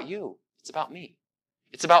not about you. It's about me.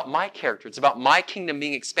 It's about my character. It's about my kingdom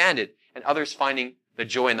being expanded and others finding the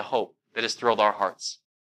joy and the hope that has thrilled our hearts.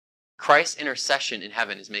 Christ's intercession in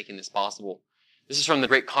heaven is making this possible. This is from The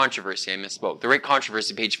Great Controversy. I misspoke. The Great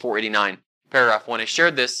Controversy, page 489, paragraph 1. I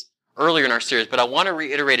shared this earlier in our series, but I want to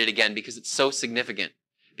reiterate it again because it's so significant.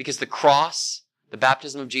 Because the cross, the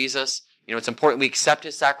baptism of Jesus, it's important we accept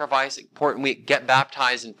his sacrifice, important we get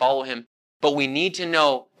baptized and follow him, but we need to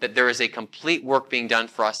know that there is a complete work being done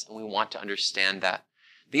for us, and we want to understand that.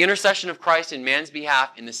 The intercession of Christ in man's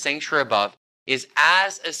behalf in the sanctuary above is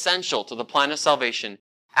as essential to the plan of salvation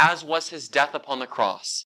as was his death upon the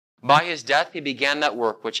cross. By his death, he began that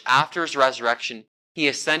work, which after his resurrection, he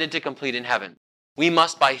ascended to complete in heaven. We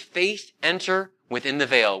must by faith enter within the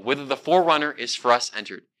veil, whither the forerunner is for us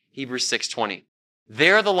entered. Hebrews 6:20.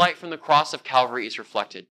 There the light from the cross of Calvary is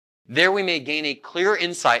reflected. There we may gain a clear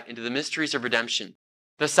insight into the mysteries of redemption.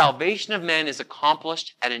 The salvation of man is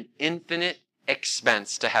accomplished at an infinite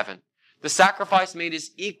expense to heaven. The sacrifice made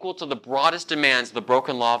is equal to the broadest demands of the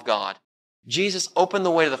broken law of God. Jesus opened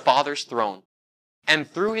the way to the Father's throne, and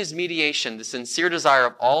through his mediation, the sincere desire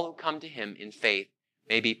of all who come to him in faith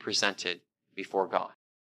may be presented before God.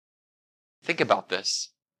 Think about this.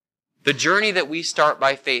 The journey that we start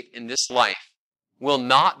by faith in this life will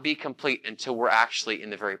not be complete until we're actually in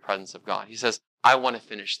the very presence of God. He says, I want to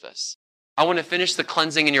finish this. I want to finish the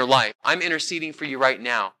cleansing in your life. I'm interceding for you right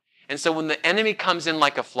now. And so when the enemy comes in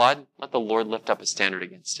like a flood, let the Lord lift up a standard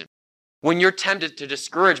against him. When you're tempted to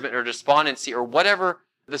discouragement or despondency or whatever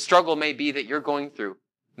the struggle may be that you're going through,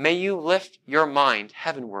 may you lift your mind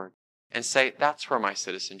heavenward and say, that's where my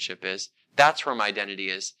citizenship is. That's where my identity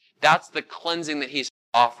is. That's the cleansing that he's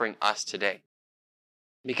offering us today.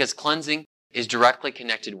 Because cleansing is directly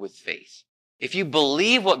connected with faith. If you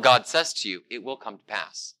believe what God says to you, it will come to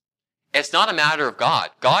pass. It's not a matter of God.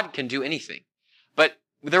 God can do anything. But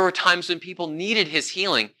there were times when people needed his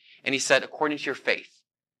healing, and he said, according to your faith.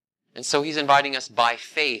 And so he's inviting us by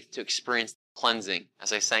faith to experience cleansing,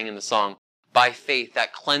 as I sang in the song, by faith,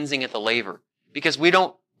 that cleansing at the laver. Because we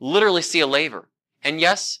don't literally see a laver. And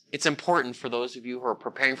yes, it's important for those of you who are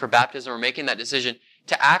preparing for baptism or making that decision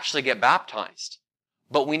to actually get baptized.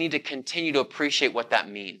 But we need to continue to appreciate what that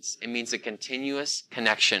means. It means a continuous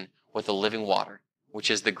connection with the living water,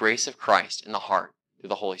 which is the grace of Christ in the heart through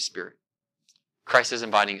the Holy Spirit. Christ is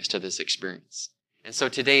inviting us to this experience. And so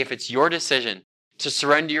today, if it's your decision to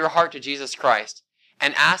surrender your heart to Jesus Christ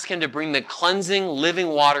and ask him to bring the cleansing, living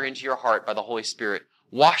water into your heart by the Holy Spirit,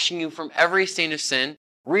 washing you from every stain of sin,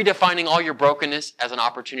 redefining all your brokenness as an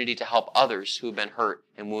opportunity to help others who have been hurt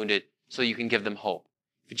and wounded so you can give them hope.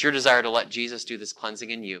 If it's your desire to let Jesus do this cleansing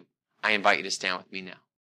in you, I invite you to stand with me now.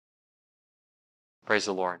 Praise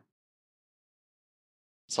the Lord.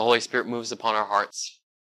 As the Holy Spirit moves upon our hearts,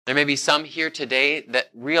 there may be some here today that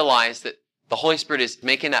realize that the Holy Spirit is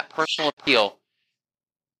making that personal appeal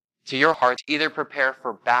to your heart to either prepare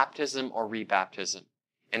for baptism or rebaptism.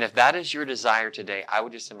 And if that is your desire today, I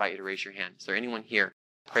would just invite you to raise your hand. Is there anyone here?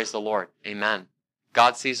 Praise the Lord. Amen.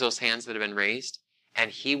 God sees those hands that have been raised,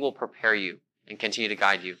 and he will prepare you and continue to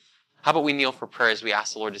guide you. How about we kneel for prayer as we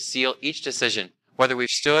ask the Lord to seal each decision, whether we've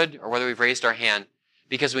stood or whether we've raised our hand,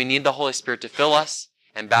 because we need the Holy Spirit to fill us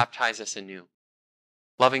and baptize us anew.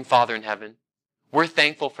 Loving Father in heaven, we're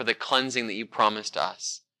thankful for the cleansing that you promised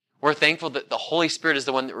us. We're thankful that the Holy Spirit is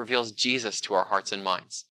the one that reveals Jesus to our hearts and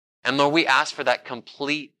minds. And Lord, we ask for that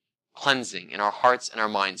complete cleansing in our hearts and our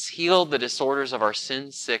minds. Heal the disorders of our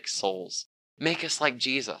sin-sick souls. Make us like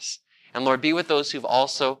Jesus. And Lord, be with those who've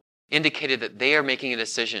also indicated that they are making a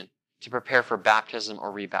decision to prepare for baptism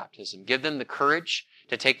or rebaptism. Give them the courage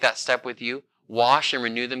to take that step with you. Wash and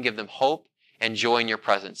renew them. Give them hope and joy in your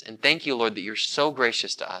presence. And thank you, Lord, that you're so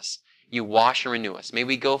gracious to us. You wash and renew us. May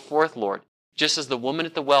we go forth, Lord, just as the woman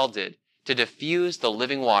at the well did, to diffuse the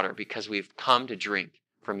living water because we've come to drink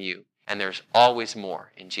from you. And there's always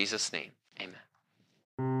more. In Jesus' name, amen.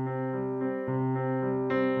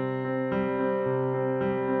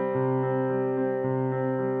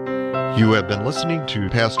 You have been listening to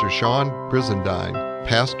Pastor Sean Brizendine,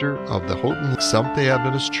 pastor of the Houghton Seventh-day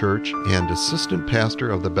Adventist Church and assistant pastor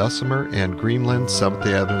of the Bessemer and Greenland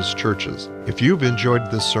Seventh-day Adventist Churches. If you've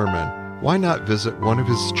enjoyed this sermon, Why not visit one of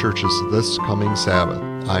his churches this coming Sabbath?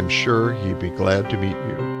 I'm sure he'd be glad to meet